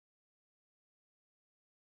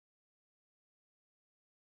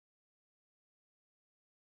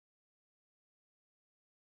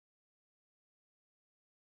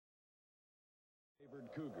favored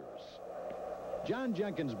Cougars. John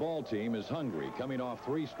Jenkins' ball team is hungry, coming off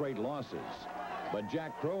 3 straight losses. But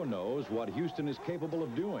Jack Crow knows what Houston is capable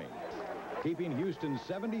of doing, keeping Houston's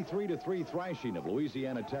 73-3 thrashing of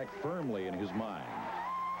Louisiana Tech firmly in his mind.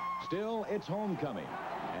 Still, it's homecoming,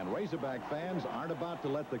 and Razorback fans aren't about to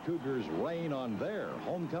let the Cougars rain on their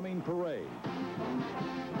homecoming parade.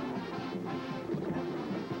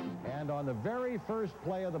 And on the very first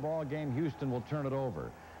play of the ball game, Houston will turn it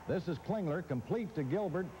over. This is Klingler, complete to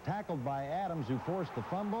Gilbert, tackled by Adams, who forced the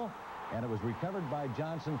fumble, and it was recovered by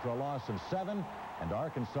Johnson for a loss of 7, and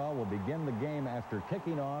Arkansas will begin the game after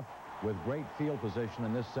kicking off with great field position,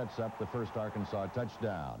 and this sets up the first Arkansas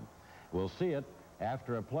touchdown. We'll see it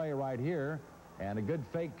after a play right here, and a good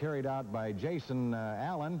fake carried out by Jason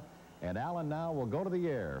Allen, and Allen now will go to the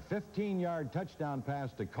air. 15-yard touchdown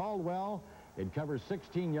pass to Caldwell. It covers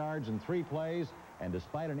 16 yards in 3 plays, and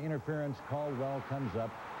despite an interference, Caldwell comes up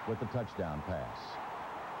with the touchdown pass.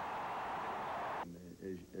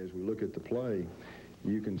 As we look at the play,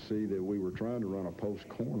 you can see that we were trying to run a post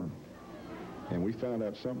corner, and we found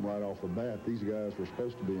out something right off the bat. These guys were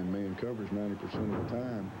supposed to be in man coverage 90% of the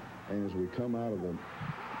time, and as we come out of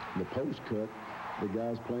the post cut, the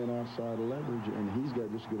guy's playing outside leverage, and he's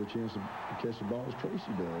got just as good a chance to catch the ball as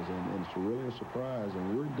Tracy does, and it's really a surprise.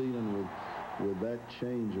 And we're dealing with that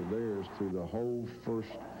change of theirs through the whole first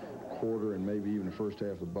quarter and maybe even the first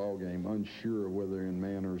half of the ball game, unsure of whether they're in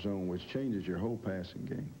man or zone, which changes your whole passing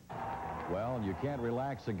game. Well, you can't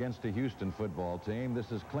relax against a Houston football team.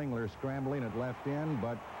 This is Klingler scrambling at left end,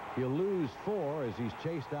 but he'll lose 4 as he's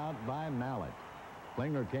chased out by Mallett.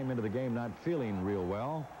 Klingler came into the game not feeling real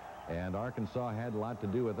well, and Arkansas had a lot to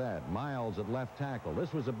do with that. Miles at left tackle.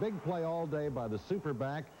 This was a big play all day by the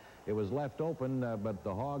superback. It was left open, but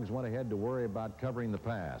the Hogs went ahead to worry about covering the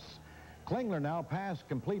pass. Klingler now pass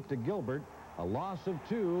complete to Gilbert. A loss of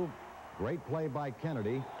 2. Great play by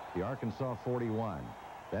Kennedy, the Arkansas 41.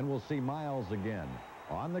 Then we'll see Miles again.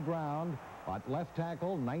 On the ground, at left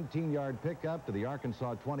tackle, 19-yard pickup to the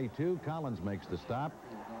Arkansas 22. Collins makes the stop,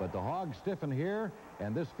 but the Hogs stiffen here,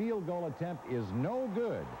 and this field goal attempt is no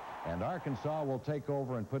good, and Arkansas will take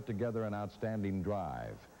over and put together an outstanding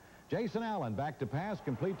drive. Jason Allen back to pass,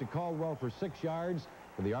 complete to Caldwell for 6 yards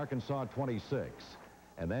for the Arkansas 26.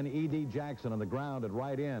 And then E.D. Jackson on the ground at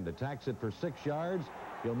right end attacks it for 6 yards.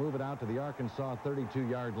 He'll move it out to the Arkansas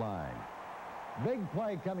 32-yard line. Big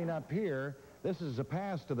play coming up here. This is a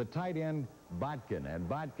pass to the tight end, Botkin, and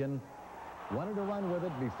Botkin wanted to run with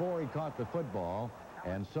it before he caught the football,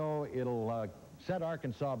 and so it'll set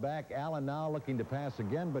Arkansas back. Allen now looking to pass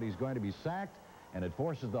again, but he's going to be sacked, and it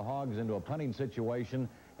forces the Hogs into a punting situation,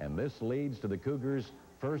 and this leads to the Cougars'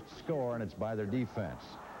 first score, and it's by their defense.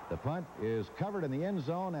 The punt is covered in the end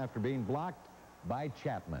zone after being blocked by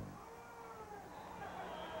Chapman.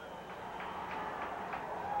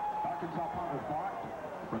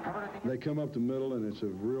 They come up the middle, and it's a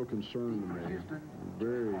real concern to me.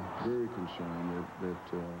 Very, very concerned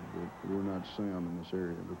that we're not sound in this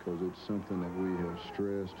area, because it's something that we have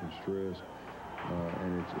stressed and stressed,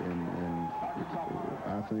 and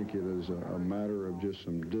I think it is a matter of just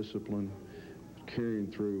some discipline,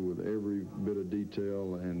 carrying through with every bit of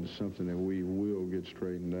detail, and something that we will get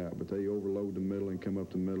straightened out. But they overload the middle and come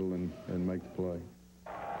up the middle and make the play.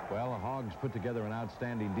 Well, the Hogs put together an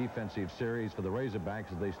outstanding defensive series for the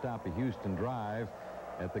Razorbacks as they stop a Houston drive.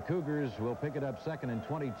 At the Cougars, will pick it up 2nd and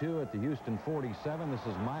 22 at the Houston 47. This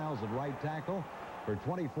is Miles at right tackle for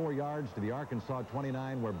 24 yards to the Arkansas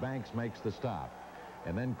 29, where Banks makes the stop.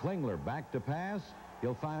 And then Klingler back to pass.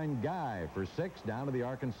 He'll find Guy for 6 down to the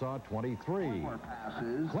Arkansas 23.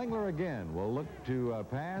 Klingler again will look to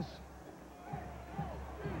pass.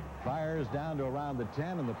 Fires down to around the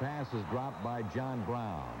 10, and the pass is dropped by John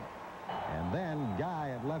Brown. And then Guy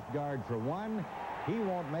at left guard for 1. He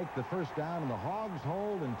won't make the first down, and the Hogs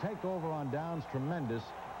hold and take over on downs. Tremendous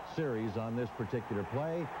series on this particular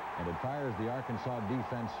play, and it fires the Arkansas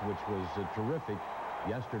defense, which was terrific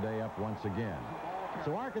yesterday, up once again.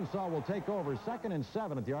 So Arkansas will take over 2nd and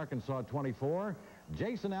 7 at the Arkansas 24.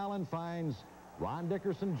 Jason Allen finds Ron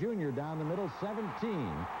Dickerson Jr. down the middle, 17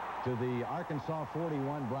 to the Arkansas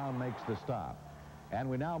 41. Brown makes the stop. And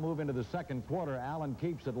we now move into the second quarter. Allen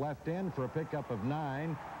keeps it left in for a pickup of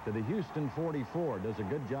 9 to the Houston 44. Does a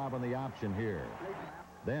good job on the option here.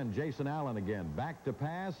 Then Jason Allen again back to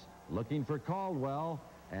pass, looking for Caldwell,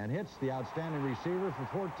 and hits the outstanding receiver for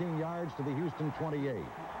 14 yards to the Houston 28.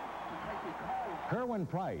 Kerwin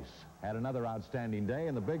Price had another outstanding day,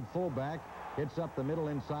 and the big fullback hits up the middle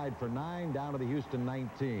inside for 9 down to the Houston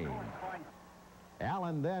 19.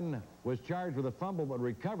 Allen then was charged with a fumble but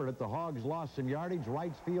recovered it. The Hogs lost some yardage.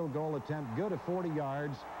 Wright's field goal attempt good at 40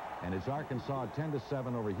 yards. and it's Arkansas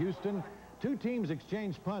 10-7 over Houston. Two teams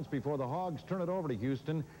exchange punts before the Hogs turn it over to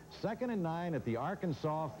Houston. 2nd and 9 at the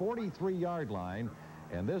Arkansas 43-yard line.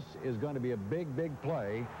 And this is going to be a big, big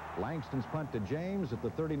play. Langston's punt to James at the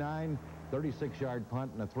 39, 36-yard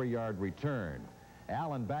punt and a 3-yard return.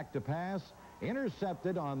 Allen back to pass.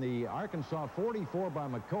 Intercepted on the Arkansas 44 by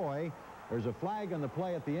McCoy. There's a flag on the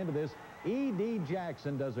play at the end of this. E.D.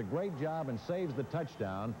 Jackson does a great job and saves the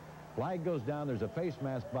touchdown. Flag goes down. There's a face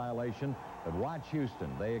mask violation. But watch Houston.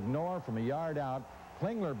 They ignore from a yard out.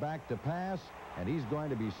 Klingler back to pass, and he's going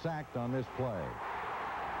to be sacked on this play.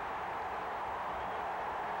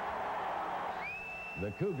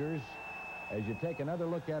 The Cougars, as you take another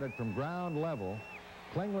look at it from ground level,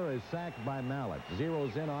 Klingler is sacked by Mallett.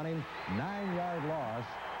 Zeroes in on him. 9-yard loss,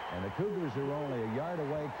 and the Cougars, who were only a yard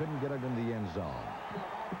away, couldn't get it in the end zone.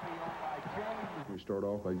 We start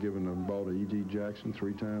off by giving the ball to E.D. Jackson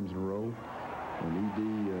 3 times in a row. And E.D.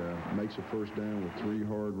 Makes a first down with 3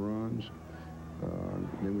 hard runs.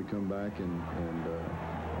 Then we come back and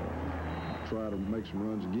try to make some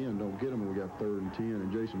runs again. Don't get them. We got 3rd and 10,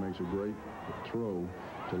 and Jason makes a great throw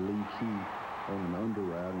to Lee Keith on an under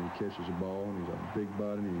route, and he catches the ball, and he's a big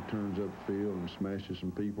body, and he turns upfield and smashes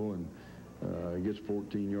some people, and he gets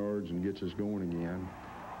 14 yards and gets us going again.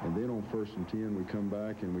 And then on 1st and 10, we come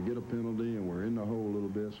back and we get a penalty, and we're in the hole a little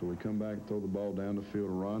bit, so we come back and throw the ball down the field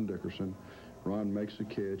to Ron Dickerson. Ron makes the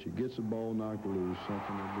catch. He gets the ball knocked loose,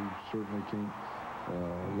 something that we certainly can't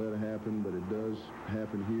let it happen, but it does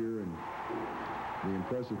happen here. And the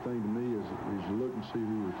impressive thing to me is you look and see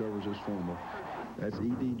who recovers this fumble. That's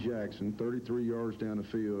E.D. Jackson, 33 yards down the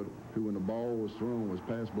field, who, when the ball was thrown, was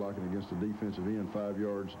pass blocking against the defensive end 5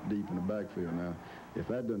 yards deep in the backfield. Now, if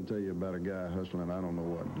that doesn't tell you about a guy hustling, I don't know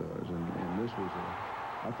what does. And this was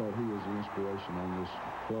I thought he was the inspiration on this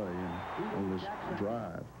play and on this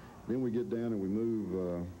drive. Then we get down and we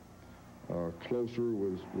move closer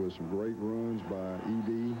with some great runs by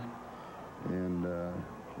E.D. And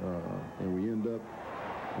we end up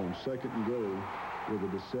on 2nd and goal with a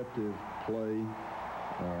deceptive play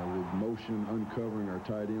with motion uncovering our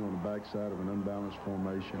tight end on the backside of an unbalanced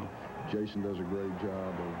formation. Jason does a great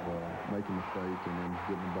job of making the fake and then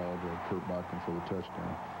getting the ball to Kurt Bachman for the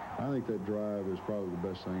touchdown. I think that drive is probably the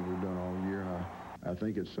best thing we've done all year, and I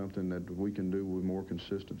think it's something that we can do with more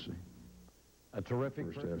consistency. A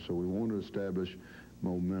terrific first half. So we want to establish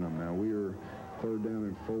momentum. Now we are 3rd down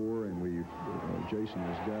and 4, and Jason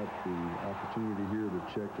has got the opportunity here to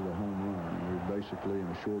check to the home run. We're basically in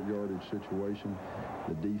a short yardage situation.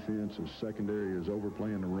 The defense of secondary is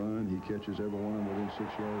overplaying the run. He catches everyone within 6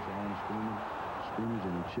 yards of the line of scrimmage,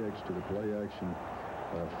 and he checks to the play action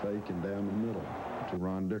fake and down the middle to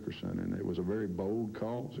Ron Dickerson. And it was a very bold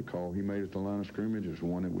call. It was a call he made at the line of scrimmage. It was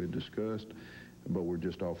one that we had discussed, but we're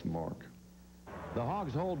just off the mark. The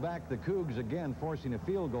Hogs hold back the Cougs again, forcing a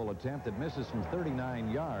field goal attempt that misses from 39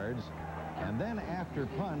 yards. And then after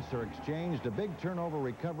punts are exchanged, a big turnover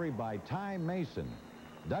recovery by Ty Mason.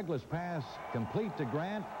 Douglas pass complete to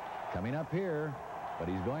Grant, coming up here, but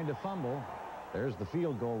he's going to fumble. There's the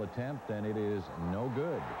field goal attempt, and it is no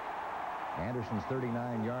good. Anderson's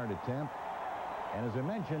 39-yard attempt. And as I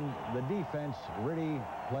mentioned, the defense really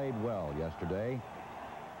played well yesterday.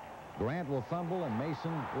 Grant will fumble, and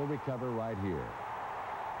Mason will recover right here.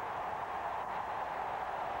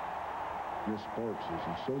 Miss Sparks is,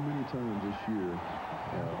 and so many times this year,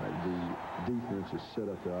 the defense has set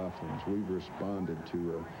up the offense. We've responded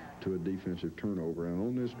to a defensive turnover, and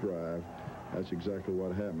on this drive, that's exactly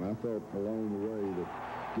what happened. I thought along the way that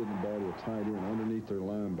getting the ball to a tight end underneath their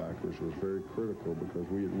linebackers was very critical, because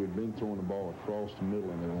we'd been throwing the ball across the middle,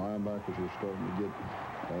 and their linebackers were starting to get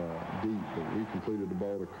deep. But we completed the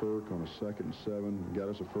ball to Kirk on a 2nd and 7, got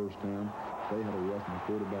us a first down. They had a roughing the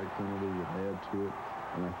quarterback penalty that add to it,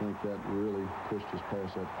 and I think that really pushed us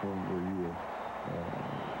past that point where you were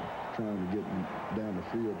trying to get down the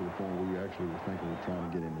field to the point where we actually were thinking we were trying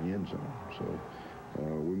to get in the end zone. So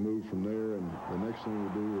we moved from there, and the next thing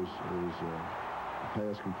we do is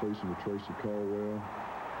pass completion to Tracy Caldwell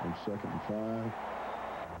on 2nd and 5.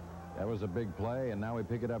 That was a big play, and now we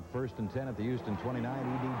pick it up 1st and 10 at the Houston 29.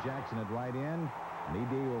 E.D. Jackson at right end, and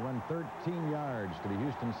E.D. will run 13 yards to the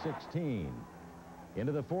Houston 16.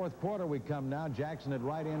 Into the 4th quarter we come now. Jackson at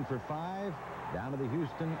right end for 5, down to the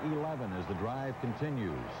Houston 11 as the drive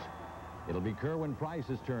continues. It'll be Kerwin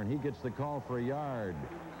Price's turn. He gets the call for a yard.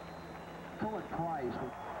 Price.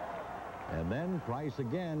 And then Price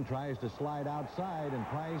again tries to slide outside, and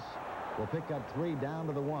Price will pick up 3 down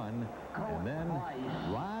to the 1. And then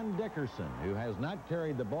Ron Dickerson, who has not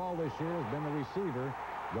carried the ball this year, has been the receiver,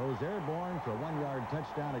 goes airborne for a 1-yard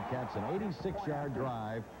touchdown. It caps an 86-yard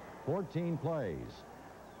drive, 14 plays.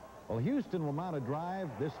 Well, Houston will mount a drive.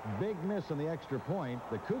 This big miss on the extra point.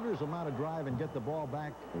 The Cougars will mount a drive and get the ball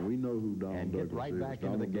back. And we know who Donald Douglas right is. Back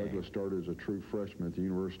into the game. Douglas started as a true freshman at the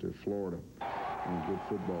University of Florida on a good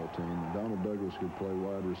football team. And Donald Douglas could play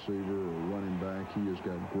wide receiver or running back. He has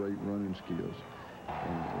got great running skills.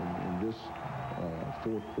 And in this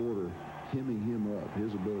fourth quarter, hemming him up,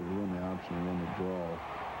 his ability to run the option and run the draw,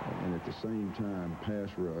 and at the same time pass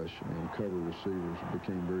rush and cover receivers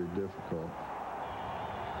became very difficult.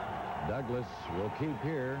 Douglas will keep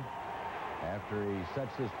here after he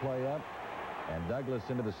sets this play up, and Douglas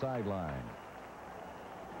into the sideline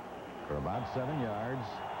for about 7 yards.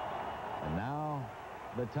 And now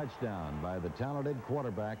the touchdown by the talented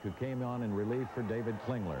quarterback who came on in relief for David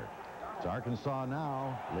Klingler. It's Arkansas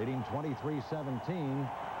now leading 23-17.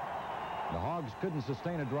 The Hogs couldn't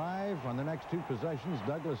sustain a drive on the next 2 possessions.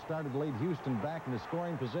 Douglas started to lead Houston back into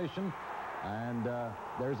scoring position, and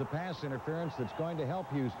there's a pass interference that's going to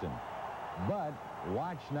help Houston. But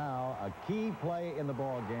watch now a key play in the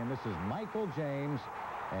ball game. This is Michael James,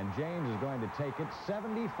 and James is going to take it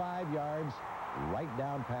 75 yards right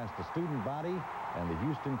down past the student body and the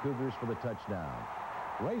Houston Cougars for the touchdown.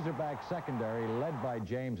 Razorback secondary led by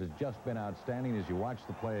James has just been outstanding. As you watch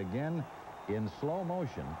the play again in slow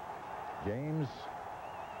motion, James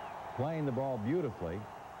playing the ball beautifully.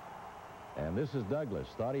 And this is Douglas.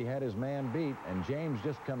 Thought he had his man beat, and James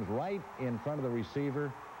just comes right in front of the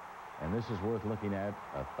receiver. And this is worth looking at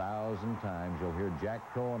 1,000 times. You'll hear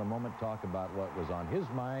Jack Crow in a moment talk about what was on his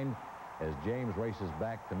mind as James races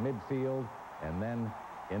back to midfield and then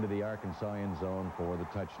into the Arkansas end zone for the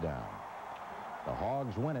touchdown. The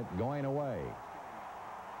Hogs win it going away.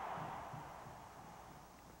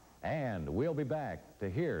 And we'll be back to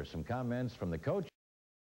hear some comments from the coach.